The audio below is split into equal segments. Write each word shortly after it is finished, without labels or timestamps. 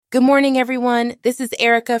Good morning, everyone. This is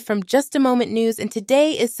Erica from Just a Moment News, and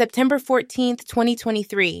today is September 14th,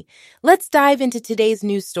 2023. Let's dive into today's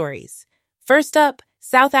news stories. First up,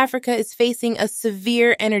 South Africa is facing a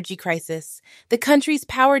severe energy crisis. The country's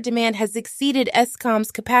power demand has exceeded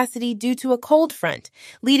Eskom's capacity due to a cold front,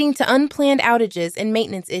 leading to unplanned outages and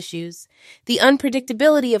maintenance issues. The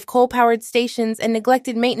unpredictability of coal-powered stations and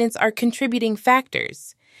neglected maintenance are contributing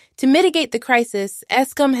factors. To mitigate the crisis,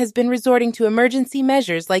 Eskom has been resorting to emergency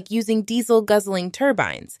measures like using diesel-guzzling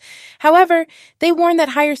turbines. However, they warn that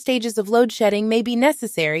higher stages of load shedding may be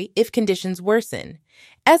necessary if conditions worsen.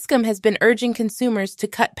 Eskom has been urging consumers to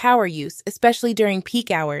cut power use, especially during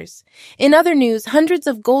peak hours. In other news, hundreds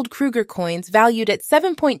of gold Kruger coins valued at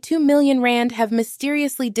 7.2 million rand have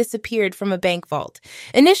mysteriously disappeared from a bank vault.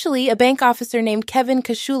 Initially, a bank officer named Kevin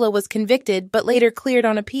Kashula was convicted, but later cleared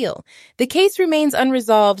on appeal. The case remains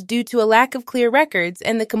unresolved due to a lack of clear records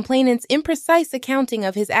and the complainant's imprecise accounting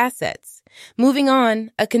of his assets. Moving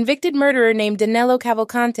on, a convicted murderer named Danilo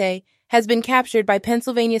Cavalcante has been captured by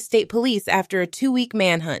Pennsylvania State Police after a 2-week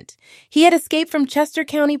manhunt. He had escaped from Chester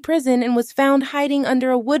County Prison and was found hiding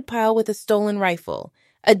under a woodpile with a stolen rifle.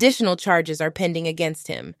 Additional charges are pending against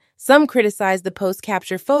him. Some criticize the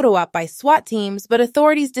post-capture photo op by SWAT teams, but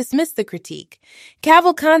authorities dismissed the critique.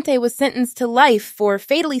 Cavalcante was sentenced to life for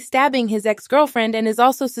fatally stabbing his ex-girlfriend and is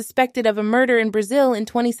also suspected of a murder in Brazil in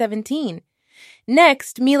 2017.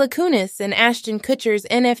 Next, Mila Kunis and Ashton Kutcher's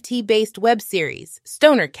NFT-based web series,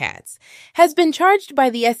 Stoner Cats, has been charged by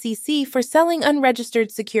the SEC for selling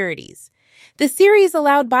unregistered securities. The series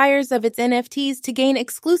allowed buyers of its NFTs to gain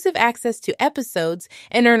exclusive access to episodes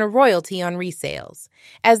and earn a royalty on resales.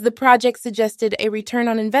 As the project suggested a return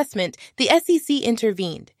on investment, the SEC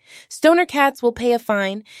intervened. Stoner Cats will pay a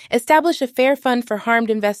fine, establish a fair fund for harmed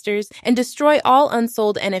investors, and destroy all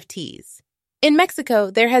unsold NFTs. In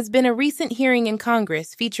Mexico, there has been a recent hearing in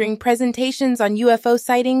Congress featuring presentations on UFO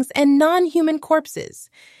sightings and non-human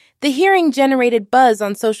corpses. The hearing generated buzz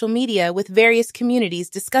on social media with various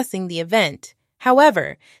communities discussing the event.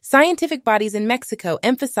 However, scientific bodies in Mexico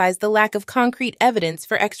emphasize the lack of concrete evidence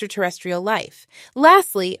for extraterrestrial life.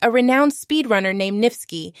 Lastly, a renowned speedrunner named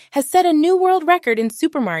Nifsky has set a new world record in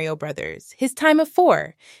Super Mario Bros. His time of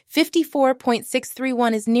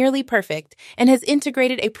 54.631 is nearly perfect and has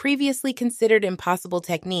integrated a previously considered impossible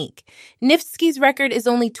technique. Nifsky's record is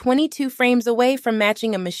only 22 frames away from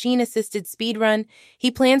matching a machine-assisted speedrun. He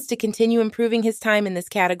plans to continue improving his time in this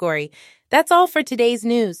category. That's all for today's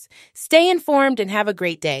news. Stay informed and have a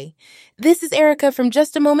great day. This is Erica from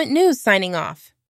Just a Moment News signing off.